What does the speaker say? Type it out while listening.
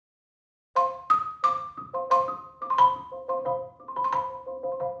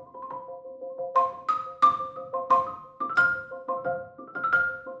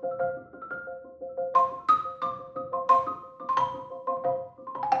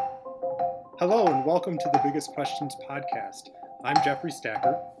Hello and welcome to the Biggest Questions podcast. I'm Jeffrey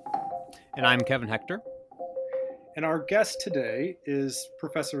Stacker. And I'm Kevin Hector. And our guest today is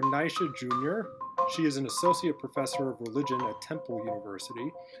Professor Nyasha Junior. She is an associate professor of religion at Temple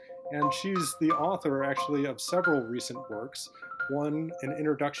University, and she's the author actually of several recent works. One, An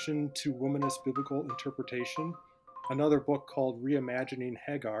Introduction to Womanist Biblical Interpretation, another book called Reimagining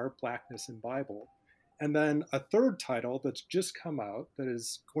Hagar, Blackness in Bible, and then a third title that's just come out that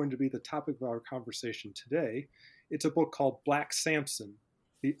is going to be the topic of our conversation today. It's a book called Black Samson,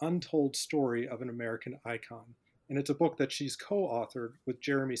 The Untold Story of an American Icon. And it's a book that she's co-authored with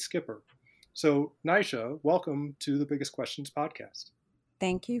Jeremy Schipper. So, Nyasha, welcome to the Biggest Questions podcast.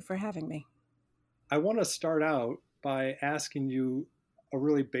 Thank you for having me. I want to start out by asking you a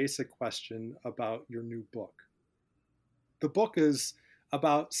really basic question about your new book. The book is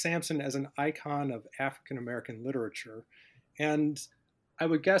about Samson as an icon of African American literature. And I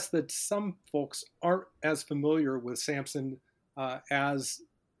would guess that some folks aren't as familiar with Samson as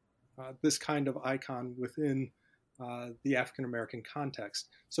this kind of icon within the African American context.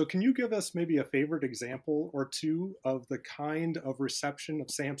 So can you give us maybe a favorite example or two of the kind of reception of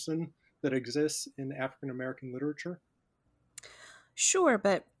Samson that exists in African American literature? Sure,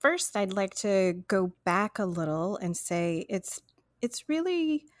 but first I'd like to go back a little and say it's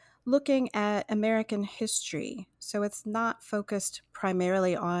really looking at American history. So it's not focused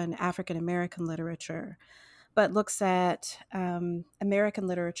primarily on African American literature, but looks at American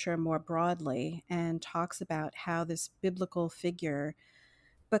literature more broadly and talks about how this biblical figure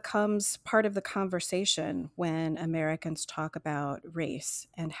becomes part of the conversation when Americans talk about race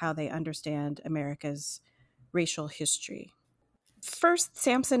and how they understand America's racial history. First,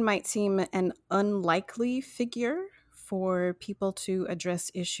 Samson might seem an unlikely figure for people to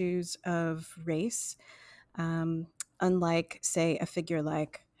address issues of race, unlike, say, a figure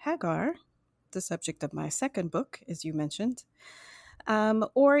like Hagar, the subject of my second book, as you mentioned,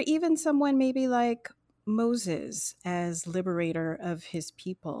 or even someone maybe like Moses as liberator of his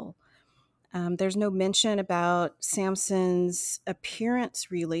people. There's no mention about Samson's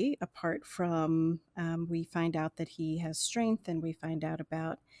appearance, really, apart from we find out that he has strength and we find out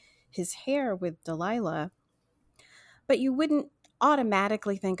about his hair with Delilah. But you wouldn't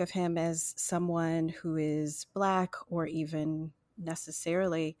automatically think of him as someone who is Black or even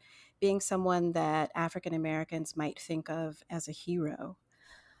necessarily being someone that African Americans might think of as a hero.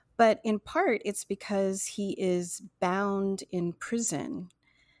 But in part, it's because he is bound in prison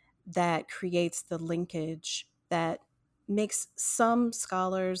that creates the linkage that makes some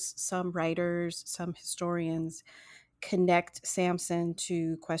scholars, some writers, some historians connect Samson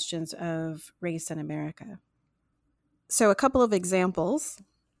to questions of race in America. So a couple of examples.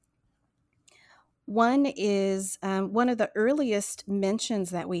 One is one of the earliest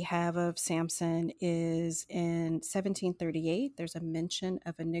mentions that we have of Samson is in 1738. There's a mention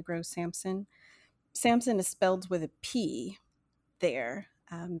of a Negro Samson. Samson is spelled with a P there.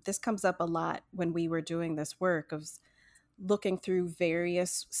 This comes up a lot when we were doing this work of looking through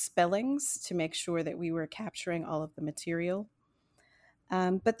various spellings to make sure that we were capturing all of the material.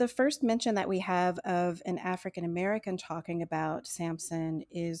 But the first mention that we have of an African American talking about Samson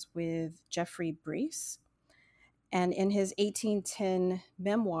is with Jeffrey Breese. And in his 1810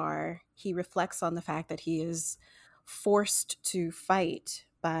 memoir, he reflects on the fact that he is forced to fight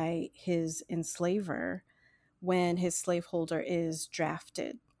by his enslaver when his slaveholder is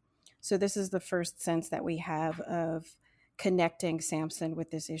drafted. So this is the first sense that we have of connecting Samson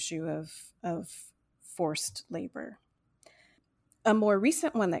with this issue of forced labor. A more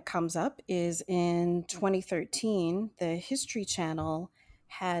recent one that comes up is in 2013, the History Channel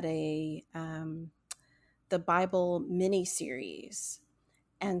had the Bible miniseries.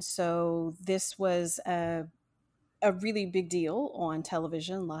 And so this was a really big deal on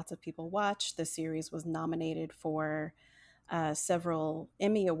television. Lots of people watched. The series was nominated for several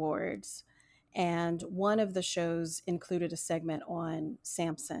Emmy Awards. And one of the shows included a segment on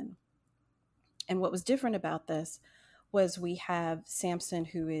Samson. And what was different about this was we have Samson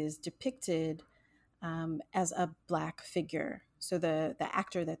who is depicted as a Black figure. So the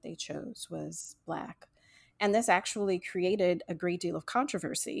actor that they chose was Black. And this actually created a great deal of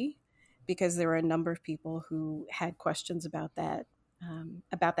controversy because there were a number of people who had questions about that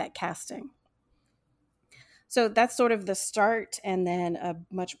casting. So that's sort of the start, and then a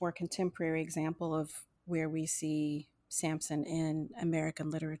much more contemporary example of where we see Samson in American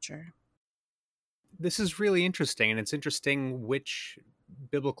literature. This is really interesting, and it's interesting which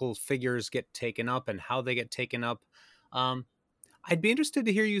biblical figures get taken up and how they get taken up. I'd be interested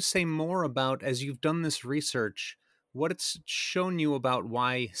to hear you say more about, as you've done this research, what it's shown you about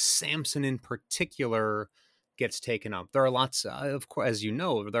why Samson in particular gets taken up. There are lots, of course, as you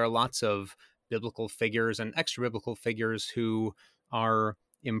know, there are lots of biblical figures and extra biblical figures who are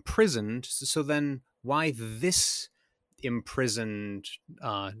imprisoned. So then, why this imprisoned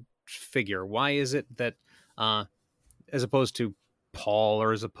figure? Why is it that, as opposed to Paul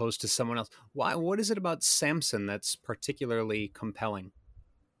or as opposed to someone else, why? What is it about Samson that's particularly compelling?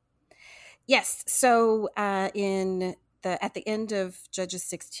 Yes. So in at the end of Judges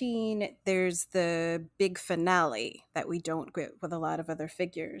 16, there's the big finale that we don't get with a lot of other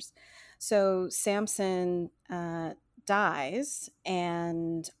figures. So Samson dies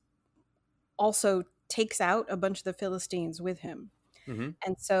and also takes out a bunch of the Philistines with him. Mm-hmm.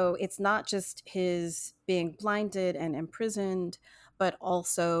 And so it's not just his being blinded and imprisoned, but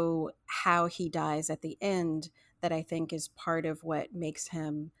also how he dies at the end that I think is part of what makes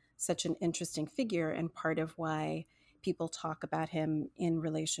him such an interesting figure and part of why people talk about him in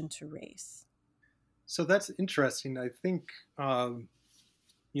relation to race. So that's interesting. I think,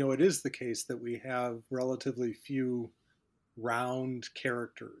 it is the case that we have relatively few round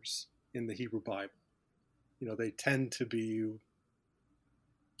characters in the Hebrew Bible. They tend to be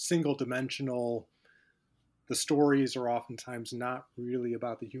single dimensional. The stories are oftentimes not really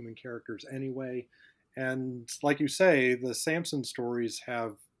about the human characters anyway. And like you say, the Samson stories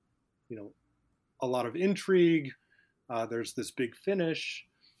have, a lot of intrigue. There's this big finish.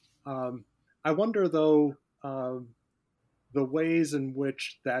 I wonder, though, the ways in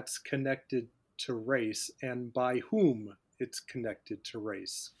which that's connected to race and by whom it's connected to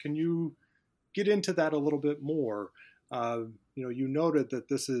race. Can you get into that a little bit more? You noted that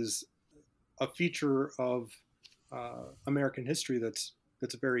this is a feature of American history that's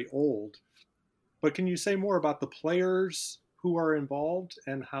very old. But can you say more about the players who are involved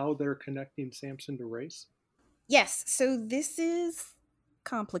and how they're connecting Samson to race? Yes, so this is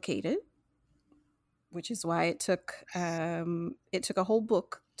complicated, which is why it took a whole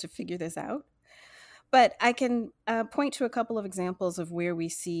book to figure this out. But I can point to a couple of examples of where we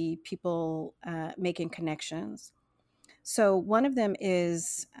see people making connections. So one of them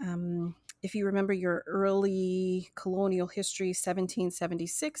is, if you remember your early colonial history,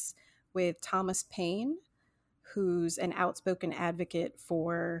 1776, with Thomas Paine, who's an outspoken advocate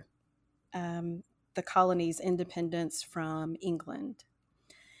for the colony's independence from England.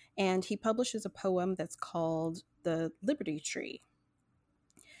 And he publishes a poem that's called The Liberty Tree.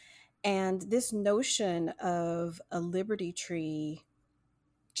 And this notion of a liberty tree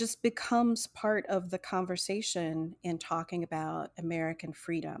just becomes part of the conversation in talking about American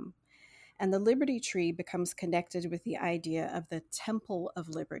freedom. And the Liberty Tree becomes connected with the idea of the Temple of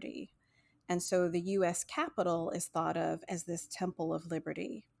Liberty. And so the US Capitol is thought of as this Temple of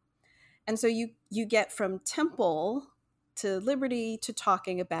Liberty. And so you get from temple to liberty to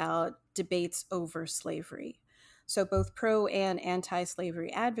talking about debates over slavery. So both pro and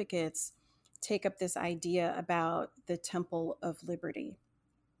anti-slavery advocates take up this idea about the Temple of Liberty.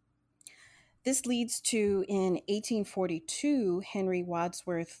 This leads to, in 1842, Henry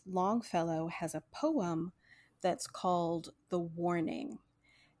Wadsworth Longfellow has a poem that's called The Warning.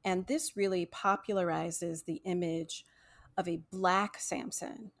 And this really popularizes the image of a black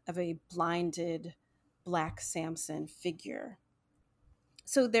Samson, of a blinded black Samson figure.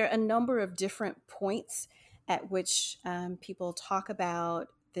 So there are a number of different points at which people talk about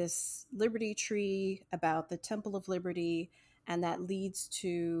this Liberty Tree, about the Temple of Liberty, and that leads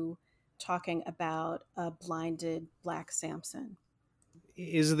to talking about a blinded black Samson.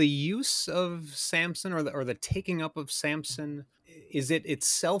 Is the use of Samson or the taking up of Samson, is it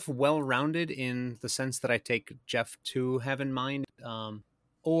itself well-rounded in the sense that I take Jeff to have in mind?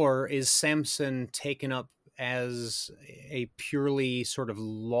 Or is Samson taken up as a purely sort of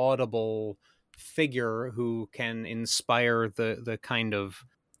laudable figure who can inspire the kind of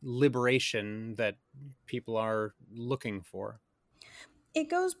liberation that people are looking for? It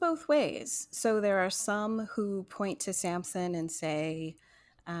goes both ways. So there are some who point to Samson and say,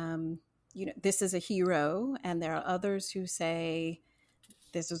 this is a hero. And there are others who say,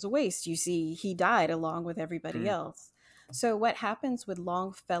 this is a waste. You see, he died along with everybody else. So what happens with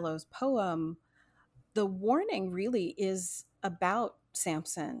Longfellow's poem, the warning really is about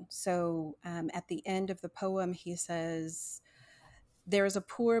Samson. So at the end of the poem, he says, there is a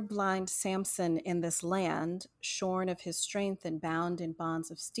poor blind Samson in this land, shorn of his strength and bound in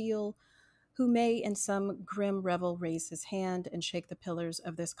bonds of steel, who may in some grim revel raise his hand and shake the pillars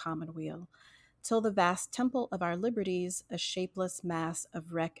of this commonweal, till the vast temple of our liberties, a shapeless mass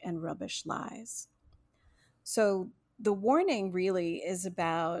of wreck and rubbish lies. So the warning really is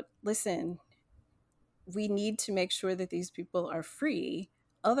about, listen, we need to make sure that these people are free.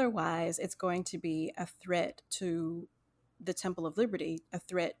 Otherwise, it's going to be a threat to the Temple of Liberty, a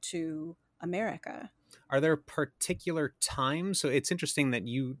threat to America. Are there particular times? So it's interesting that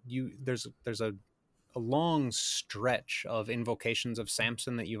there's a long stretch of invocations of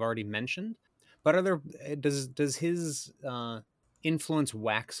Samson that you've already mentioned. But are there does his influence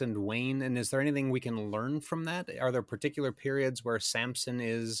wax and wane, and is there anything we can learn from that? Are there particular periods where Samson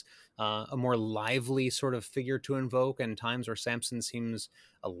is a more lively sort of figure to invoke, and times where Samson seems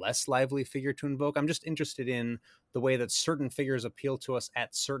a less lively figure to invoke? I'm just interested in the way that certain figures appeal to us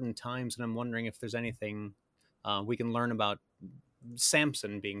at certain times, and I'm wondering if there's anything we can learn about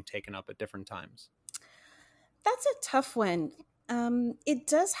Samson being taken up at different times. That's a tough one. It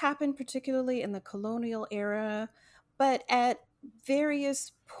does happen particularly in the colonial era, but at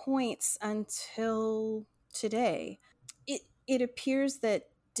various points until today. It appears that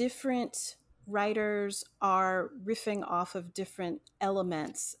different writers are riffing off of different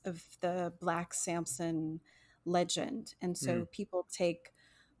elements of the Black Samson legend. And so people take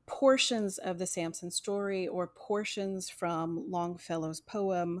portions of the Samson story or portions from Longfellow's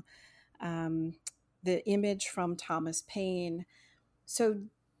poem, the image from Thomas Paine. So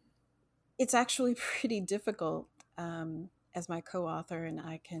it's actually pretty difficult, as my co-author and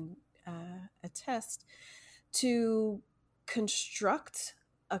I can attest, to construct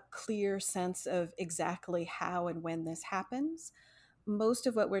a clear sense of exactly how and when this happens. Most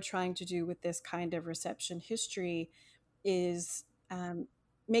of what we're trying to do with this kind of reception history is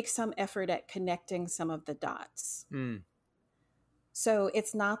make some effort at connecting some of the dots. So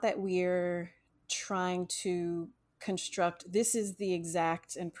it's not that we're trying to construct this is the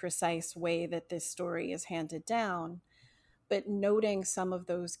exact and precise way that this story is handed down, but noting some of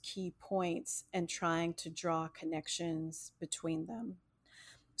those key points and trying to draw connections between them.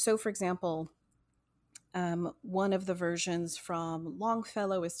 So, for example, one of the versions from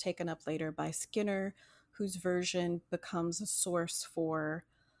Longfellow is taken up later by Skinner, whose version becomes a source for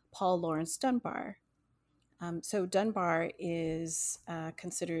Paul Laurence Dunbar. So Dunbar is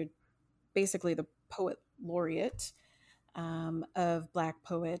considered basically the poet laureate of Black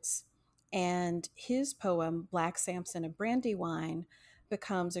poets. And his poem, Black Samson of Brandywine,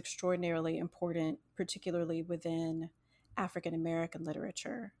 becomes extraordinarily important, particularly within African American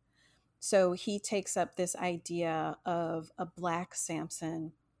literature. So he takes up this idea of a Black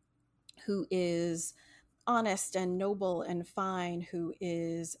Samson who is honest and noble and fine, who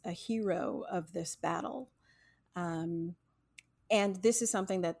is a hero of this battle. And this is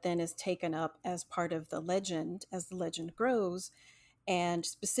something that then is taken up as part of the legend as the legend grows, and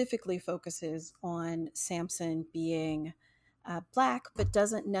specifically focuses on Samson being Black, but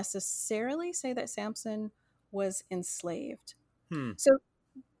doesn't necessarily say that Samson was enslaved. So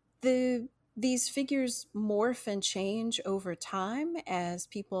these figures morph and change over time as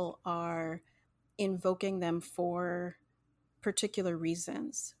people are invoking them for particular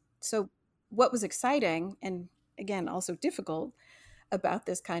reasons. So what was exciting and again also difficult about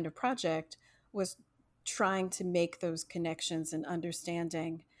this kind of project was trying to make those connections and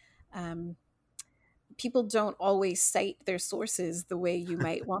understanding. People don't always cite their sources the way you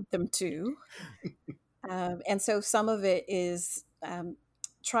might want them to. And so some of it is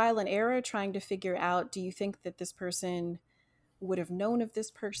trial and error, trying to figure out, do you think that this person would have known of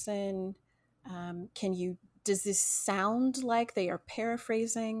this person? Does this sound like they are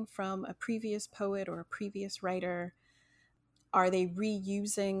paraphrasing from a previous poet or a previous writer? Are they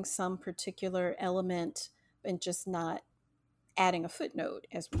reusing some particular element and just not adding a footnote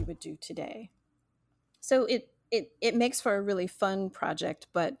as we would do today? So it makes for a really fun project,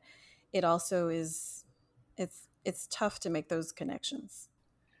 but it also is it's tough to make those connections.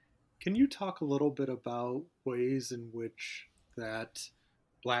 Can you talk a little bit about ways in which that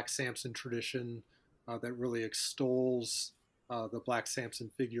Black Samson tradition that really extols the Black Samson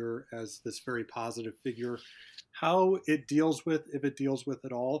figure as this very positive figure, how it deals with, if it deals with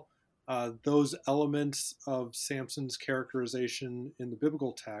at all, those elements of Samson's characterization in the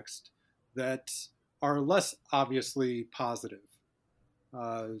biblical text that are less obviously positive?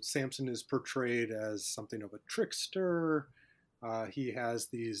 Samson is portrayed as something of a trickster. He has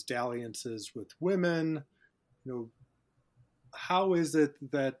these dalliances with women. How is it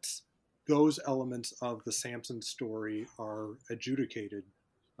that those elements of the Samson story are adjudicated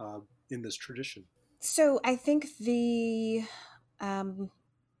in this tradition? So I think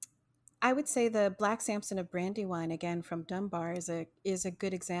I would say the Black Samson of Brandywine, again from Dunbar, is a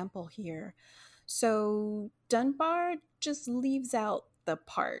good example here. So Dunbar just leaves out the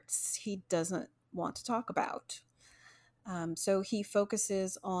parts he doesn't want to talk about. So he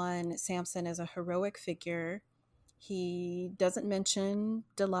focuses on Samson as a heroic figure. He doesn't mention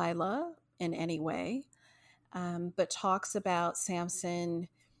Delilah in any way, but talks about Samson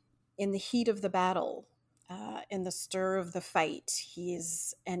in the heat of the battle, in the stir of the fight. He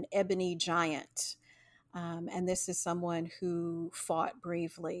is an ebony giant. And this is someone who fought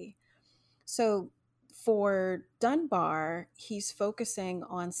bravely. So for Dunbar, he's focusing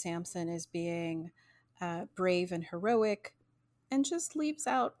on Samson as being brave and heroic, and just leaves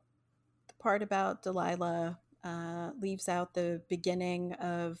out the part about Delilah, leaves out the beginning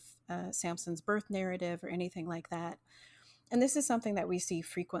of Samson's birth narrative or anything like that. And this is something that we see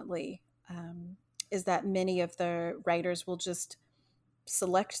frequently, is that many of the writers will just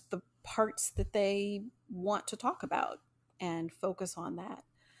select the parts that they want to talk about and focus on that.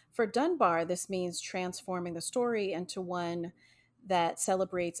 For Dunbar, this means transforming the story into one that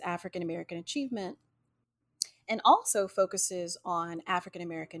celebrates African American achievement and also focuses on African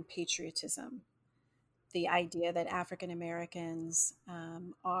American patriotism. The idea that African Americans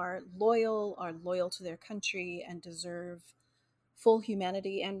are loyal to their country, and deserve full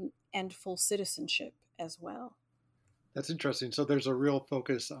humanity and full citizenship as well. That's interesting. So there's a real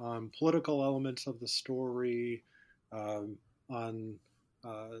focus on political elements of the story, on,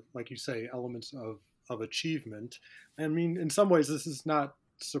 like you say, elements of achievement. I mean, in some ways, this is not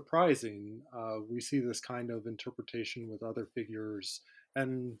surprising. We see this kind of interpretation with other figures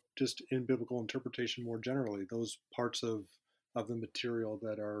and just in biblical interpretation more generally. Those parts of the material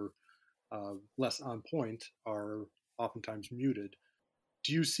that are less on point are oftentimes muted.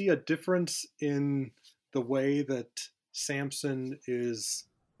 Do you see a difference in the way that Samson is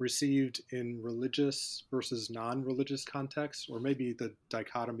received in religious versus non-religious contexts, or maybe the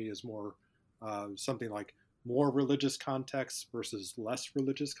dichotomy is more something like more religious contexts versus less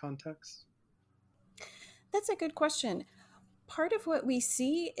religious contexts? That's a good question. Part of what we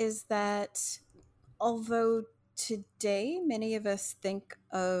see is that although today many of us think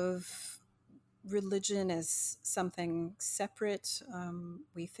of religion as something separate,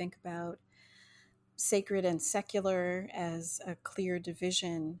 we think about sacred and secular as a clear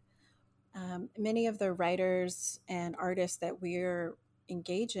division. Many of the writers and artists that we're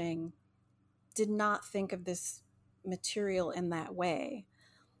engaging did not think of this material in that way.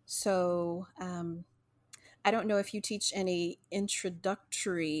 So, I don't know if you teach any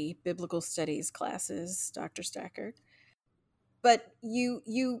introductory biblical studies classes, Dr. Stacker, but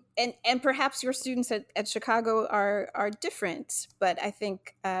and perhaps your students at Chicago are different. But I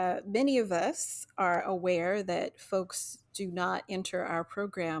think many of us are aware that folks do not enter our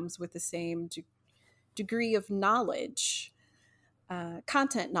programs with the same degree of knowledge,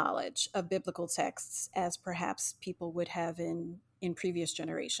 content knowledge of biblical texts as perhaps people would have in previous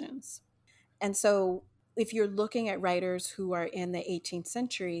generations. And so, if you're looking at writers who are in the 18th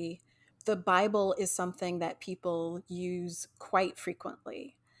century, the Bible is something that people use quite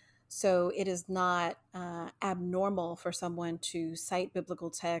frequently. So, it is not abnormal for someone to cite biblical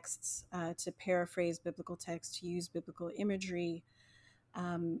texts, to paraphrase biblical texts, to use biblical imagery,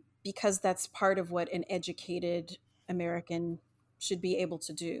 because that's part of what an educated American should be able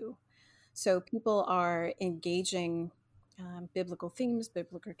to do. So, people are engaging biblical themes,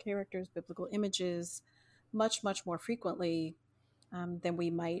 biblical characters, biblical images much, much more frequently than we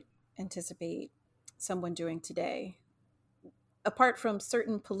might anticipate someone doing today, apart from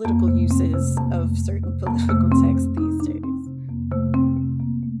certain political uses of certain political texts these days.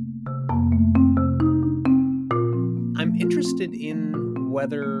 I'm interested in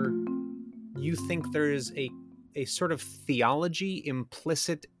whether you think there is a sort of theology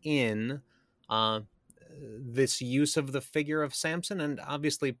implicit in this use of the figure of Samson. And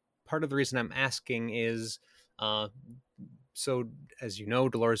obviously, part of the reason I'm asking is so, as you know,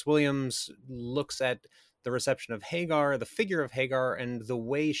 Dolores Williams looks at the reception of Hagar, the figure of Hagar, and the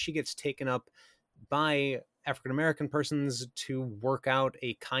way she gets taken up by African American persons to work out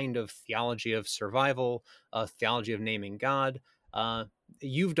a kind of theology of survival, a theology of naming God.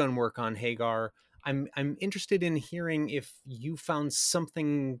 You've done work on Hagar. I'm interested in hearing if you found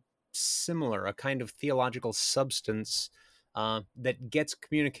something similar, a kind of theological substance that gets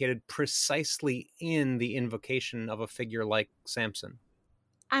communicated precisely in the invocation of a figure like Samson.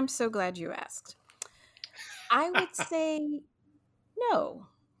 I'm so glad you asked. I would say no.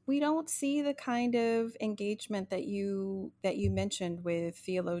 We don't see the kind of engagement that you mentioned with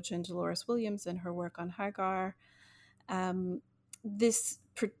theologian Dolores Williams and her work on Hagar. This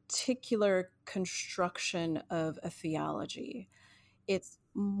particular construction of a theology, it's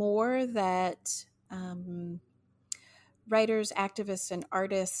more that writers, activists, and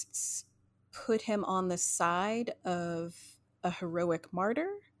artists put him on the side of a heroic martyr,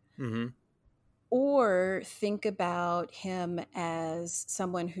 Mm-hmm. or think about him as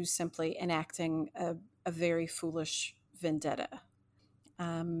someone who's simply enacting a very foolish vendetta.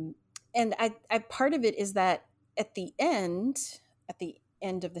 Um, and I part of it is that at the end, at the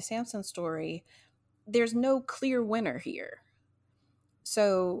end of the Samson story, there's no clear winner here.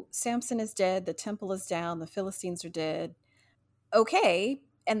 So Samson is dead, the temple is down, the Philistines are dead. Okay,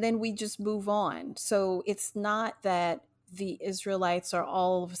 and then we just move on. So it's not that the Israelites are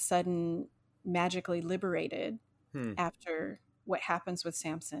all of a sudden magically liberated Hmm. after what happens with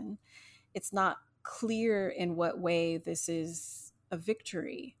Samson. It's not clear in what way this is a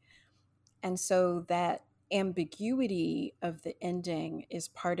victory. And so that ambiguity of the ending is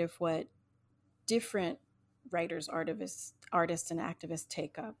part of what different writers, artists and activists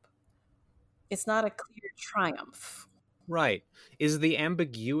take up. It's not a clear triumph. Right. Is the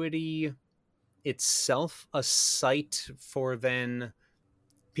ambiguity itself a site for then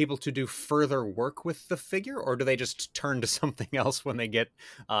people to do further work with the figure, or do they just turn to something else when they get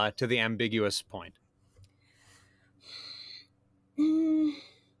to the ambiguous point? Mm,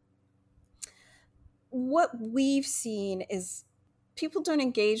 what we've seen is people don't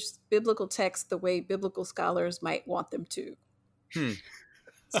engage biblical text the way biblical scholars might want them to. Hmm.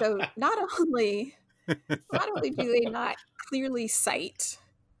 So not only do they not clearly cite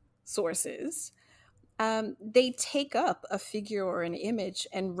sources, they take up a figure or an image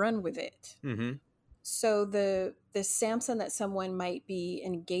and run with it. Mm-hmm. So the Samson that someone might be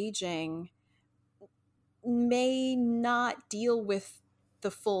engaging may not deal with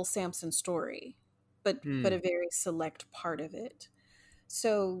the full Samson story, but Hmm. a very select part of it.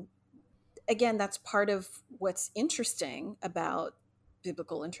 So again, that's part of what's interesting about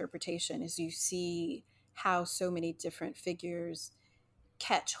biblical interpretation is you see how so many different figures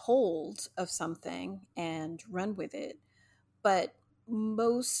catch hold of something and run with it. But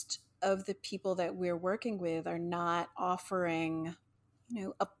most of the people that we're working with are not offering,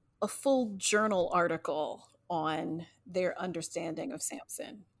 a full journal article on their understanding of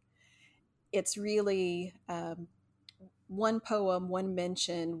Samson. It's really one poem, one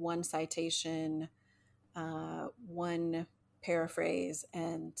mention, one citation, one paraphrase,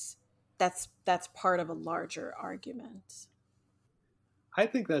 and that's part of a larger argument. I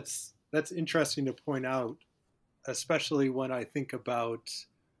think that's interesting to point out, especially when I think about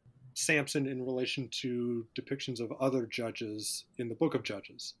Samson in relation to depictions of other judges in the book of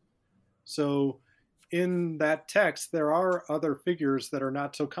Judges. So in that text, there are other figures that are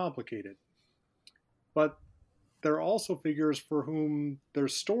not so complicated, but there are also figures for whom their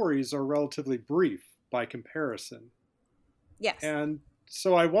stories are relatively brief by comparison. Yes. And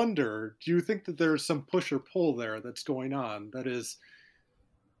so I wonder, do you think that there's some push or pull there that's going on? That is,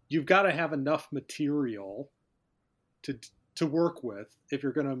 you've got to have enough material to to work with if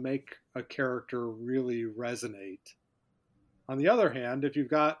you're going to make a character really resonate. On the other hand, if you've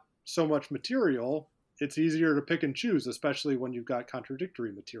got so much material, it's easier to pick and choose, especially when you've got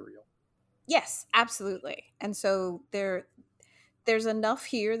contradictory material. Yes, absolutely. And so there's enough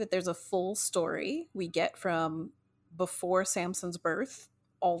here that there's a full story we get from before Samson's birth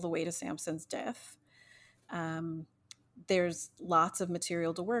all the way to Samson's death. Um, there's lots of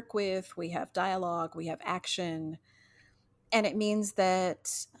material to work with. We have dialogue, we have action, and it means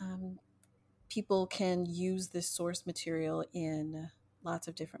that people can use this source material in lots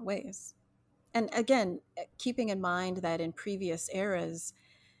of different ways. And again, keeping in mind that in previous eras,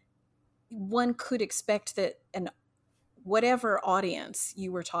 one could expect that an whatever audience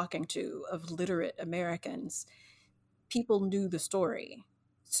you were talking to of literate Americans, people knew the story.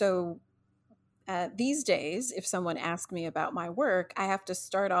 So these days, if someone asks me about my work, I have to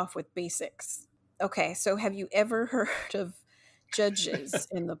start off with basics. Okay, so have you ever heard of judges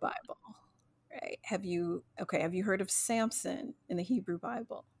in the Bible? Right? Have you heard of Samson in the Hebrew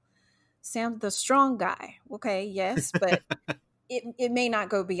Bible? Sam, the strong guy. Okay, yes, but it may not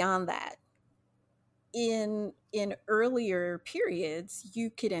go beyond that. In earlier periods,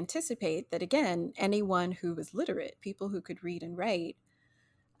 you could anticipate that again, anyone who was literate, people who could read and write,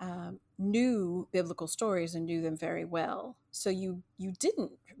 knew biblical stories and knew them very well. So you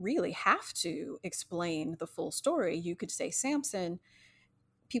didn't really have to explain the full story. You could say Samson,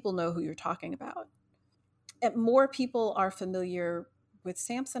 people know who you're talking about. And more people are familiar with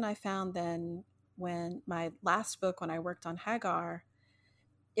Samson, I found, than when my last book, when I worked on Hagar.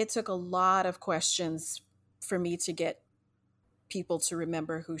 It took a lot of questions for me to get people to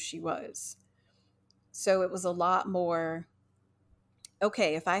remember who she was. So it was a lot more,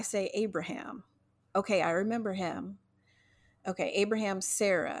 okay, if I say Abraham, okay, I remember him. Okay, Abraham,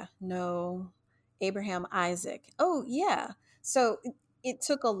 Sarah. No. Abraham, Isaac. Oh, yeah. So it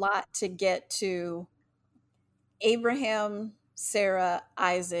took a lot to get to Abraham, Sarah,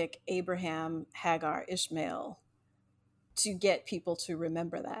 Isaac, Abraham, Hagar, Ishmael to get people to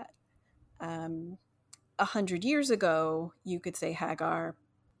remember that. 100 years ago, you could say Hagar,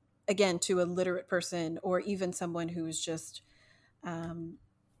 again, to a literate person or even someone who's just um,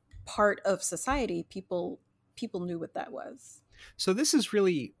 part of society. People knew what that was. So this is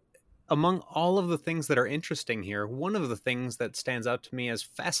really, among all of the things that are interesting here, one of the things that stands out to me as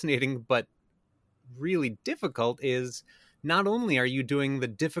fascinating but really difficult is not only are you doing the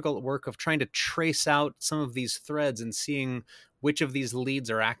difficult work of trying to trace out some of these threads and seeing which of these leads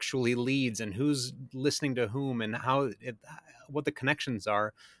are actually leads and who's listening to whom and what the connections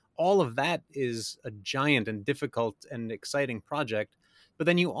are. All of that is a giant and difficult and exciting project. But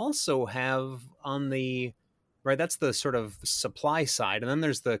then you also have on the right, that's the sort of supply side. And then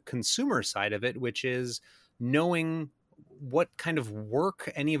there's the consumer side of it, which is knowing what kind of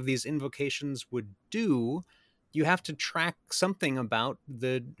work any of these invocations would do. You have to track something about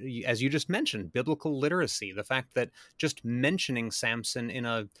the, as you just mentioned, biblical literacy, the fact that just mentioning Samson in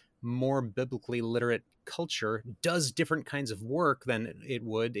a more biblically literate culture does different kinds of work than it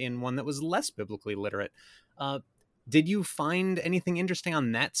would in one that was less biblically literate. uh, did you find anything interesting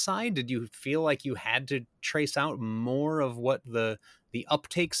on that side? Did you feel like you had to trace out more of what the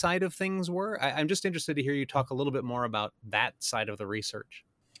uptake side of things were? I'm just interested to hear you talk a little bit more about that side of the research.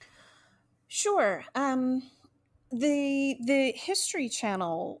 Sure. The History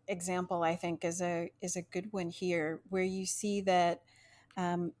Channel example, I think, is a good one here, where you see that,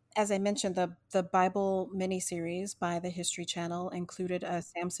 as I mentioned, the Bible miniseries by the History Channel included a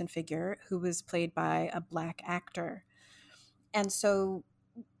Samson figure who was played by a Black actor, and so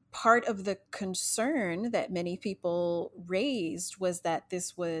part of the concern that many people raised was that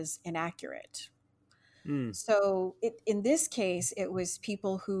this was inaccurate. Mm. So in this case, it was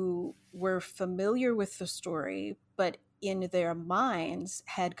people who were familiar with the story, but in their minds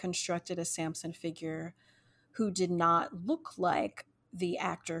had constructed a Samson figure who did not look like the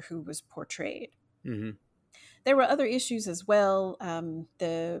actor who was portrayed. Mm-hmm. There were other issues as well.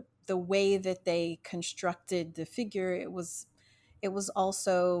 The way that they constructed the figure, it was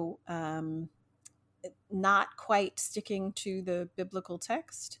also not quite sticking to the biblical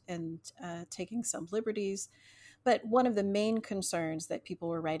text and taking some liberties. But one of the main concerns that people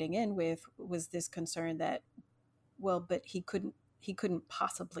were writing in with was this concern that, well, but he couldn't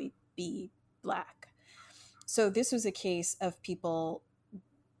possibly be Black. So this was a case of people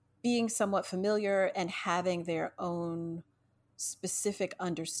being somewhat familiar and having their own specific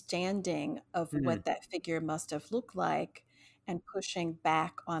understanding of Mm. what that figure must have looked like and pushing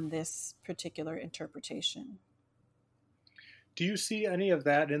back on this particular interpretation. Do you see any of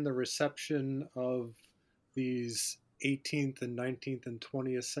that in the reception of these 18th and 19th and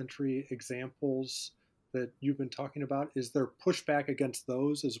 20th century examples that you've been talking about? Is there pushback against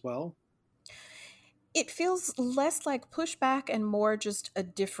those as well? It feels less like pushback and more just a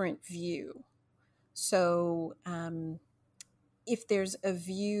different view. So, if there's a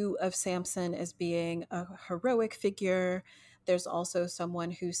view of Samson as being a heroic figure, there's also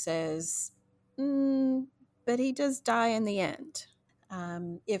someone who says, but he does die in the end.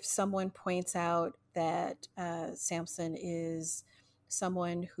 If someone points out that Samson is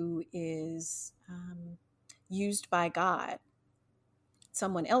someone who is used by God,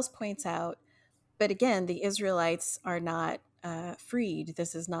 someone else points out, but again, the Israelites are not freed.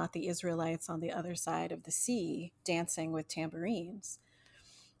 This is not the Israelites on the other side of the sea dancing with tambourines.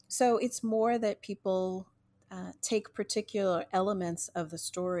 So it's more that people take particular elements of the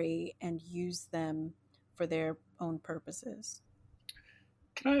story and use them for their own purposes.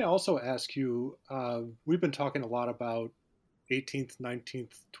 Can I also ask you? We've been talking a lot about 18th,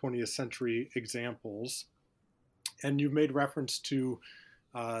 19th, 20th century examples, and you've made reference to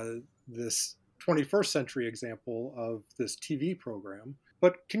uh, this 21st century example of this TV program.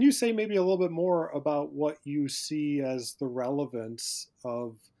 But can you say maybe a little bit more about what you see as the relevance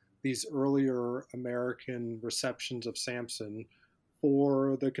of these earlier American receptions of Samson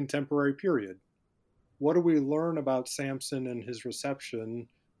for the contemporary period? What do we learn about Samson and his reception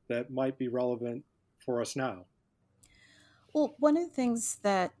that might be relevant for us now? Well, one of the things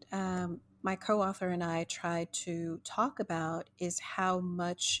that my co author and I tried to talk about is how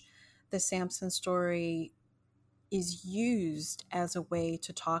much the Samson story is used as a way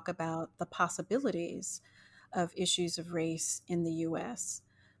to talk about the possibilities of issues of race in the US.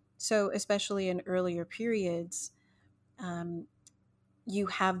 So, especially in earlier periods, um, you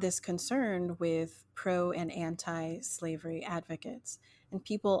have this concern with pro and anti slavery advocates. And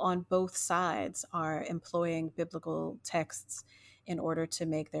people on both sides are employing biblical texts in order to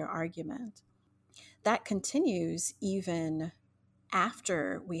make their argument. That continues even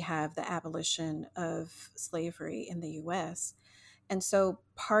after we have the abolition of slavery in the US. And so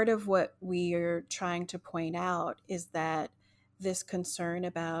part of what we are trying to point out is that this concern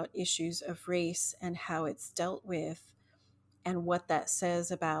about issues of race and how it's dealt with and what that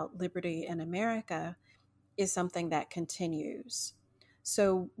says about liberty in America is something that continues.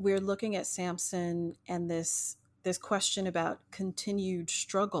 So we're looking at Samson and this question about continued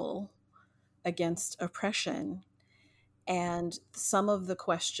struggle against oppression, and some of the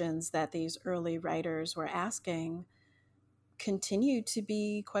questions that these early writers were asking continue to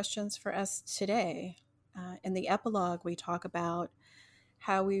be questions for us today. In the epilogue, we talk about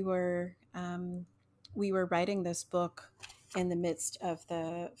how we were writing this book in the midst of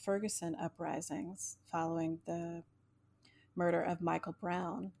the Ferguson uprisings following the murder of Michael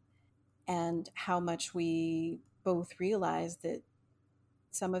Brown, and how much we both realized that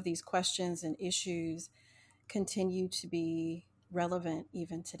some of these questions and issues continue to be relevant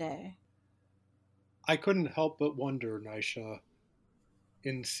even today. I couldn't help but wonder, Nyasha,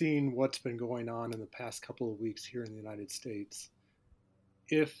 in seeing what's been going on in the past couple of weeks here in the United States,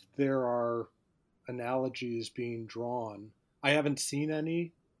 if there are analogies being drawn. I haven't seen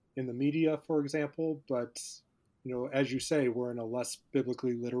any in the media, for example, but as you say, we're in a less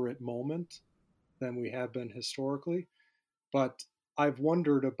biblically literate moment than we have been historically. But I've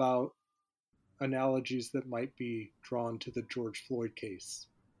wondered about analogies that might be drawn to the George Floyd case.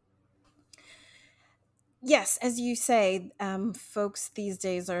 Yes, as you say, folks these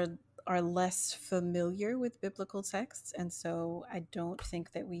days are less familiar with biblical texts, and so I don't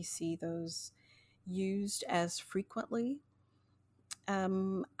think that we see those used as frequently.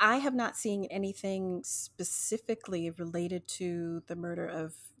 I have not seen anything specifically related to the murder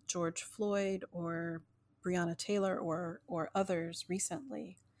of George Floyd or Breonna Taylor or others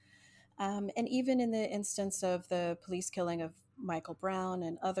recently. And even in the instance of the police killing of Michael Brown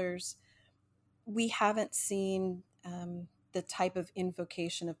and others, we haven't seen the type of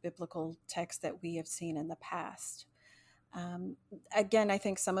invocation of biblical text that we have seen in the past. Again, I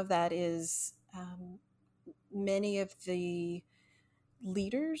think some of that is many of the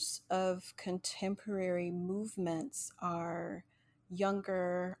leaders of contemporary movements are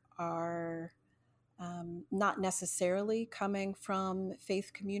younger, are not necessarily coming from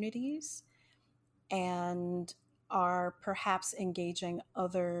faith communities, and are perhaps engaging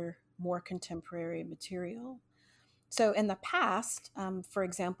other more contemporary material. So in the past, for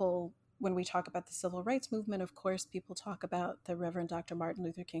example, when we talk about the civil rights movement, of course, people talk about the Reverend Dr. Martin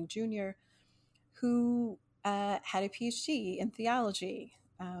Luther King Jr., who had a PhD in theology,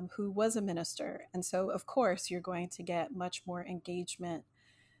 who was a minister. And so, of course, you're going to get much more engagement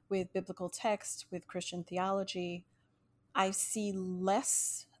with biblical text, with Christian theology. I see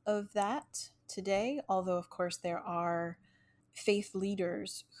less of that today, although, of course, there are faith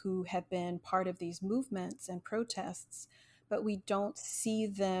leaders who have been part of these movements and protests, but we don't see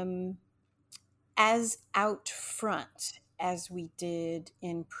them as out front as we did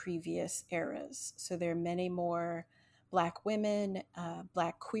in previous eras. So there are many more Black women,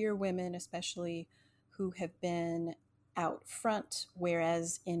 Black queer women especially, who have been out front,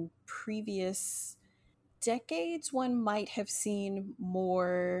 whereas in previous decades, one might have seen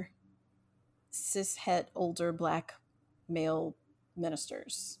more cishet older Black male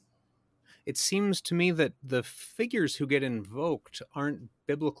ministers. It seems to me that the figures who get invoked aren't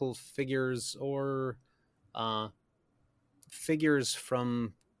biblical figures or uh, figures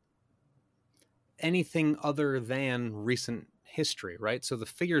from anything other than recent history, right? So the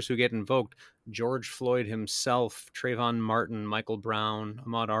figures who get invoked, George Floyd himself, Trayvon Martin, Michael Brown,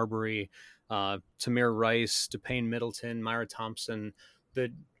 Ahmaud Arbery, Tamir Rice, DePayne Middleton, Myra Thompson,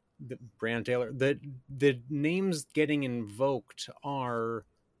 the Breonna Taylor, the names getting invoked are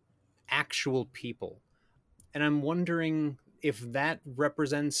actual people. And I'm wondering if that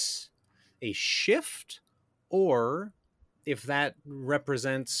represents a shift or if that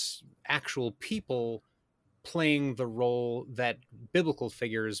represents actual people playing the role that biblical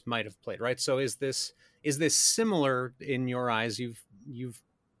figures might have played, right? So is this similar in your eyes? You've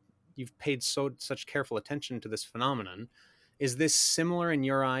paid such careful attention to this phenomenon. Is this similar in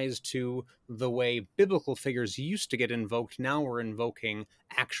your eyes to the way biblical figures used to get invoked? Now we're invoking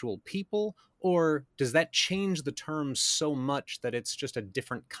actual people, or does that change the term so much that it's just a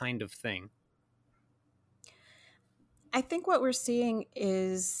different kind of thing? I think what we're seeing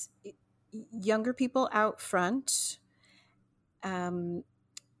is younger people out front, um,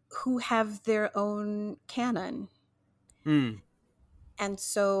 who have their own canon. Mm. And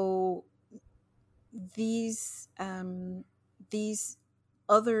so these these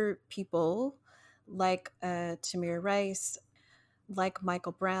other people, like Tamir Rice, like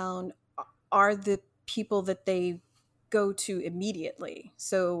Michael Brown, are the people that they go to immediately.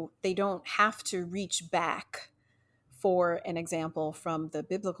 So they don't have to reach back for an example from the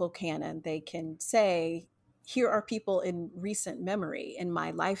biblical canon. They can say, here are people in recent memory in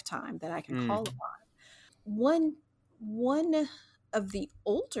my lifetime that I can call Mm. upon. One of the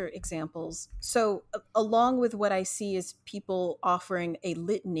older examples, so along with what I see is people offering a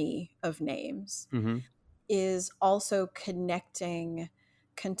litany of names, Mm-hmm. is also connecting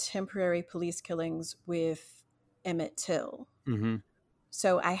contemporary police killings with Emmett Till. Mm-hmm.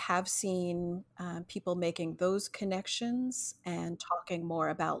 So I have seen people making those connections and talking more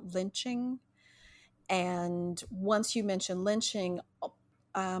about lynching. And once you mention lynching,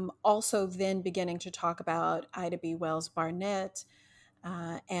 also then beginning to talk about Ida B. Wells Barnett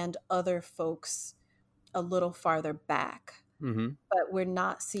and other folks a little farther back. Mm-hmm. But we're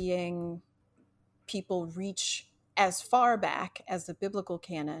not seeing people reach as far back as the biblical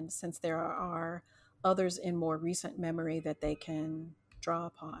canon, since there are others in more recent memory that they can draw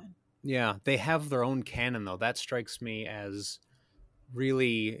upon. Yeah, they have their own canon, though. That strikes me as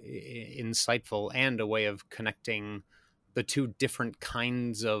really insightful and a way of connecting the two different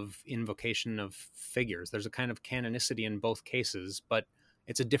kinds of invocation of figures. There's a kind of canonicity in both cases, but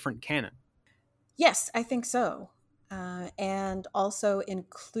it's a different canon. Yes, I think so. And also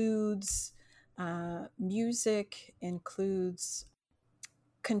includes music, includes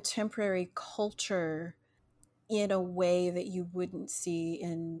contemporary culture in a way that you wouldn't see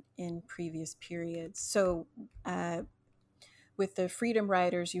in previous periods. So uh, with the Freedom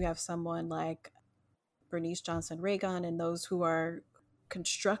Riders, you have someone like Bernice Johnson Reagon and those who are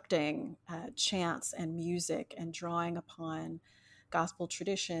constructing chants and music and drawing upon gospel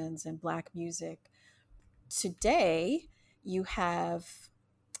traditions and Black music. Today, you have,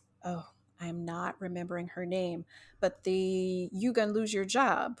 oh, I'm not remembering her name, but the You Gonna Lose Your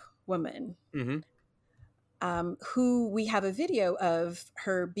Job woman, Mm-hmm. who we have a video of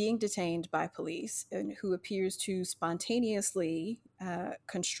her being detained by police and who appears to spontaneously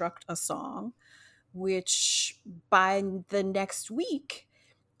construct a song, which by the next week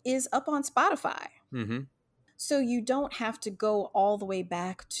is up on Spotify. Mm-hmm. So you don't have to go all the way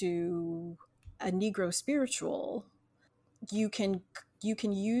back to a Negro spiritual. You can you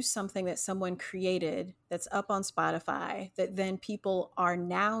can use something that someone created that's up on Spotify that then people are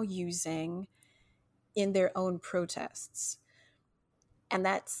now using in their own protests. And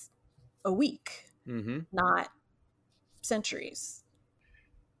that's a week, Mm-hmm. not centuries.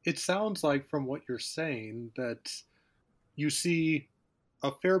 It sounds like from what you're saying that you see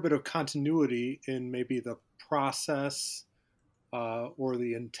a fair bit of continuity in maybe the process or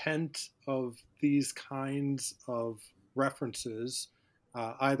the intent of these kinds of references,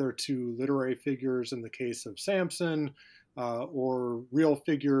 either to literary figures in the case of Samson or real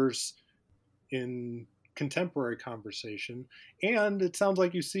figures in contemporary conversation. And it sounds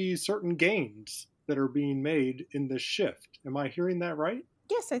like you see certain gains that are being made in this shift. Am I hearing that right?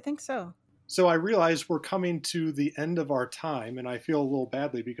 Yes, I think so. So I realize we're coming to the end of our time, and I feel a little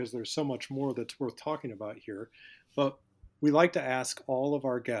badly because there's so much more that's worth talking about here. But we like to ask all of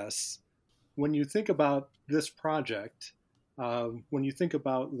our guests, when you think about this project, when you think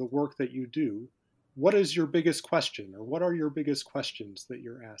about the work that you do, what is your biggest question, or what are your biggest questions that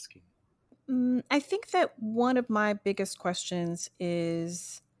you're asking? I think that one of my biggest questions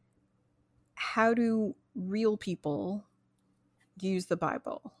is, how do real people use the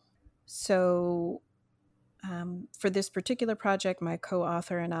Bible? So, for this particular project, my co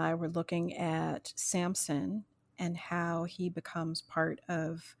author and I were looking at Samson and how he becomes part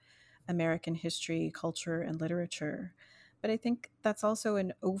of American history, culture, and literature. But I think that's also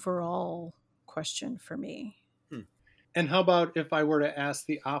an overall question for me. Hmm. And how about if I were to ask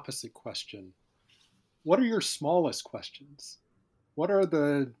the opposite question? What are your smallest questions? What are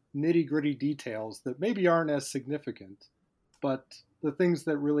the nitty gritty details that maybe aren't as significant, but the things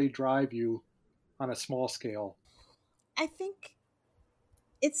that really drive you on a small scale? I think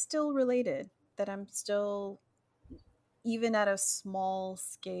it's still related, that I'm still, even at a small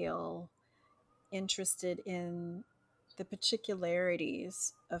scale, interested in the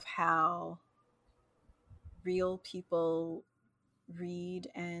particularities of how real people read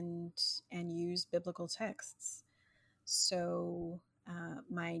and use biblical texts. So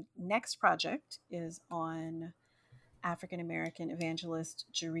my next project is on African American evangelist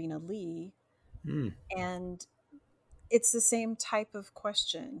Jarena Lee, Mm. and it's the same type of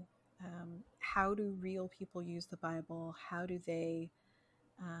question. How do real people use the Bible? How do they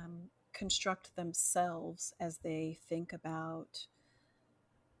construct themselves as they think about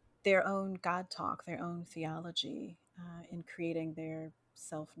their own God talk, their own theology, in creating their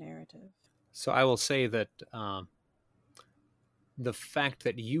self narrative? So I will say that the fact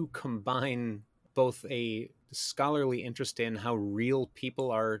that you combine both a scholarly interest in how real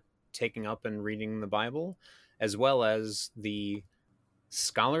people are taking up and reading the Bible, as well as the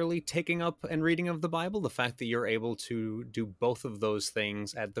scholarly taking up and reading of the Bible, the fact that you're able to do both of those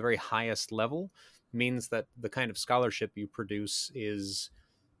things at the very highest level means that the kind of scholarship you produce is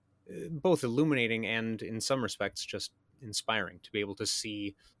both illuminating and, in some respects, just inspiring to be able to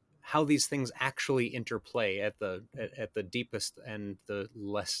see how these things actually interplay at the deepest and the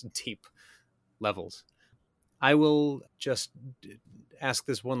less deep levels. I will just ask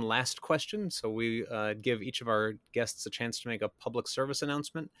this one last question. So we give each of our guests a chance to make a public service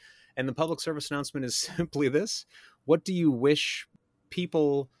announcement. And the public service announcement is simply this. What do you wish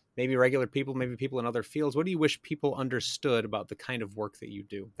people, maybe regular people, maybe people in other fields, what do you wish people understood about the kind of work that you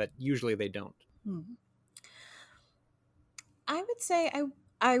do that usually they don't? I would say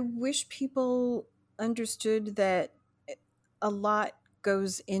I wish people understood that a lot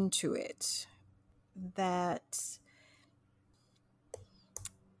goes into it. That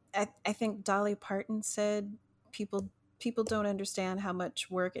I think Dolly Parton said people don't understand how much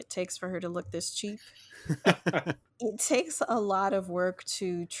work it takes for her to look this cheap. It takes a lot of work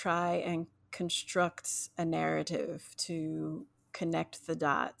to try and construct a narrative, to connect the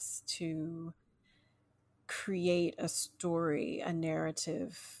dots, to create a story, a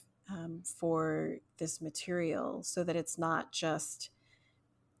narrative for this material, so that it's not just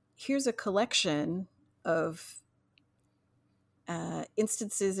here's a collection of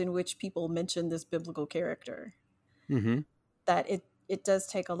instances in which people mention this biblical character. Mm-hmm. That it does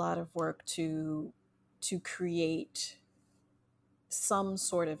take a lot of work to create some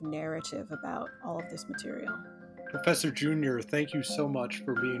sort of narrative about all of this material. Professor Junior, thank you so much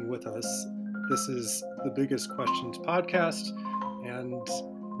for being with us. This is the Biggest Questions podcast, and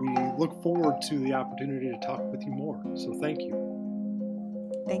we look forward to the opportunity to talk with you more. So thank you.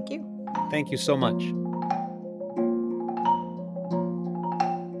 Thank you. Thank you so much.